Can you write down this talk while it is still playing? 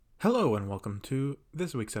Hello and welcome to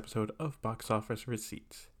this week's episode of Box Office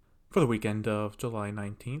Receipts. For the weekend of July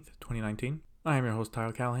 19th, 2019, I am your host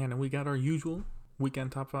Tyler Callahan, and we got our usual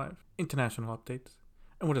weekend top 5 international updates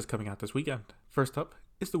and what is coming out this weekend. First up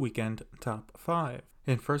is the weekend top 5.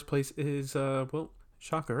 In first place is,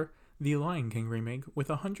 shocker, The Lion King remake with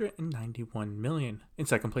 $191 million. In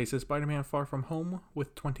second place is Spider-Man Far From Home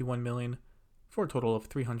with $21 million for a total of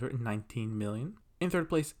 $319 million. In third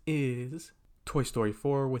place is Toy Story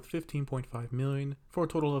 4 with $15.5 million for a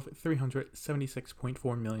total of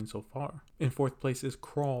 $376.4 million so far. In fourth place is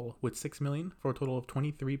Crawl with $6 million for a total of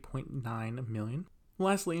 $23.9 million.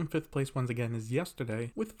 Lastly, in fifth place once again is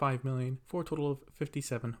Yesterday with $5 million for a total of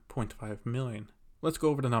 $57.5 million. Let's go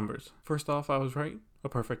over the numbers. First off, I was right. A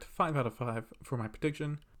perfect 5 out of 5 for my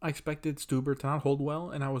prediction. I expected Stuber to not hold well,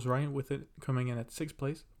 and I was right with it coming in at 6th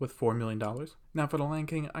place with $4 million. Now for The Lion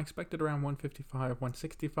King, I expected around 155,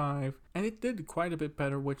 165, and it did quite a bit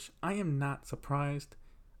better, which I am not surprised.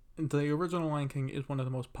 The original Lion King is one of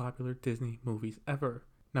the most popular Disney movies ever.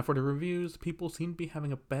 Now for the reviews, people seem to be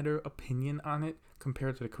having a better opinion on it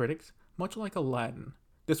compared to the critics, much like Aladdin.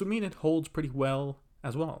 This would mean it holds pretty well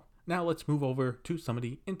as well. Now let's move over to some of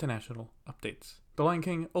the international updates. The Lion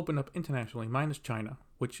King opened up internationally minus China,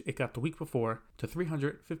 which it got the week before, to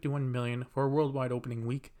 $351 million for a worldwide opening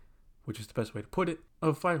week, which is the best way to put it,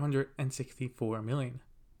 of $564 million.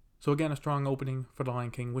 So again, a strong opening for The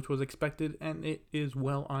Lion King, which was expected, and it is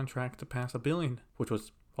well on track to pass $1 billion, which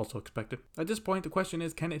was also expected. At this point, the question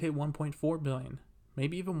is, can it hit $1.4 billion?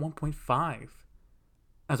 Maybe even $1.5?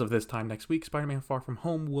 As of this time next week, Spider-Man Far From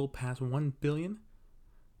Home will pass $1 billion,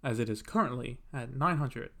 as it is currently at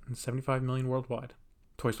 $975 million worldwide.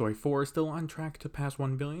 Toy Story 4 is still on track to pass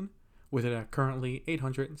 $1 billion, with it at currently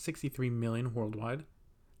 $863 million worldwide.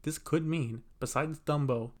 This could mean, besides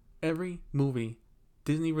Dumbo, every movie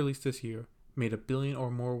Disney released this year made $1 billion or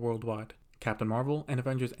more worldwide. Captain Marvel and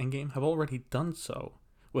Avengers Endgame have already done so,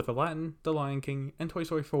 with Aladdin, The Lion King, and Toy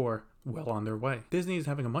Story 4 well on their way. Disney is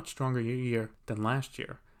having a much stronger year than last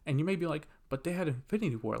year, and you may be like, but they had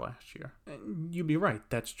Infinity War last year. And you'd be right,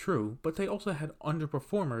 that's true, but they also had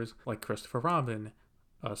underperformers like Christopher Robin,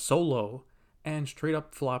 Solo, and straight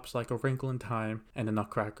up flops like A Wrinkle in Time and The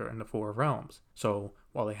Nutcracker and the Four Realms. So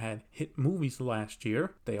while they had hit movies last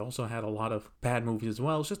year, they also had a lot of bad movies as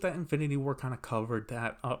well. It's just that Infinity War kind of covered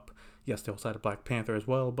that up. Yes, they also had a Black Panther as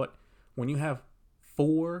well, but when you have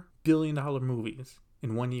 $4 billion movies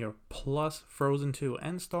in 1 year, plus Frozen 2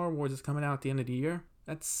 and Star Wars is coming out at the end of the year,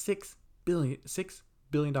 that's $6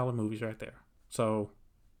 billion movies right there. So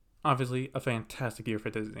obviously a fantastic year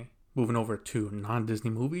for Disney. Moving over to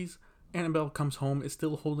non-Disney movies, Annabelle Comes Home is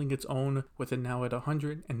still holding its own, with it now at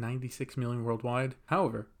 $196 million worldwide.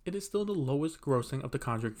 However, it is still the lowest grossing of the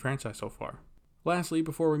Conjuring franchise so far. Lastly,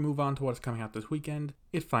 before we move on to what's coming out this weekend,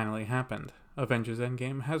 it finally happened. Avengers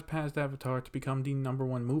Endgame has passed Avatar to become the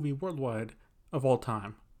 #1 movie worldwide of all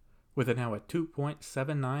time, with it now at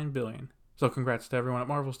 $2.79 billion. So congrats to everyone at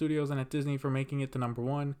Marvel Studios and at Disney for making it the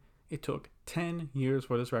 #1. It took 10 years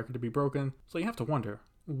for this record to be broken, so you have to wonder,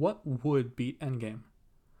 what would beat Endgame?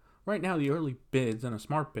 Right now, the early bids and the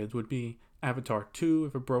smart bids would be Avatar 2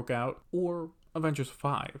 if it broke out, or Avengers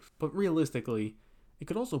 5. But realistically, it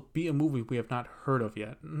could also be a movie we have not heard of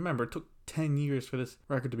yet. Remember, it took 10 years for this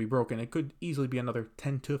record to be broken. It could easily be another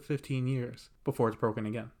 10 to 15 years before it's broken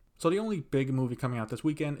again. So the only big movie coming out this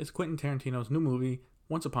weekend is Quentin Tarantino's new movie,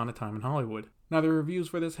 Once Upon a Time in Hollywood. Now, the reviews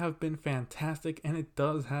for this have been fantastic, and it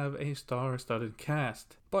does have a star-studded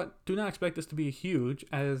cast. But do not expect this to be huge,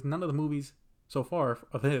 as none of the movies so far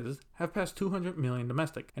of his have passed $200 million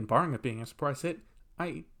domestic. And barring it being a surprise hit,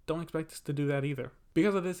 I don't expect this to do that either.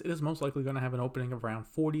 Because of this, it is most likely going to have an opening of around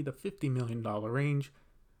 $40 to $50 million range,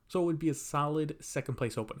 so it would be a solid second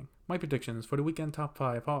place opening. My predictions for the weekend top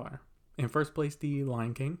 5 are: in first place, The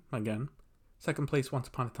Lion King, again. Second place, Once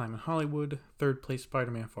Upon a Time in Hollywood. Third place,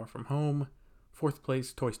 Spider-Man Far From Home. Fourth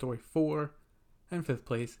place, Toy Story 4. And fifth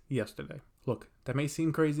place, Yesterday. Look, that may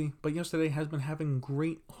seem crazy, but Yesterday has been having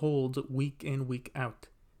great holds week in, week out.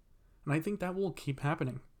 And I think that will keep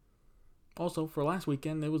happening. Also, for last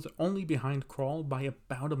weekend, it was only behind Crawl by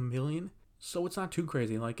about $1 million, so it's not too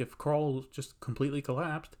crazy. Like, if Crawl just completely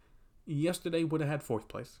collapsed, Yesterday would have had fourth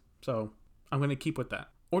place. So, I'm going to keep with that.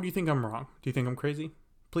 Or do you think I'm wrong? Do you think I'm crazy?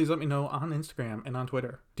 Please let me know on Instagram and on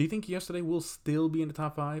Twitter. Do you think Yesterday will still be in the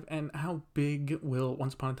top 5? And how big will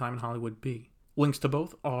Once Upon a Time in Hollywood be? Links to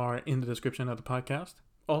both are in the description of the podcast.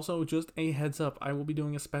 Also, just a heads up, I will be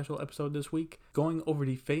doing a special episode this week going over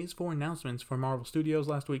the Phase 4 announcements for Marvel Studios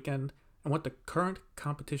last weekend and what the current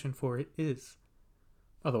competition for it is.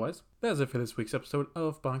 Otherwise, that's it for this week's episode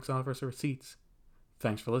of Box Office Receipts.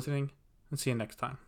 Thanks for listening, and see you next time.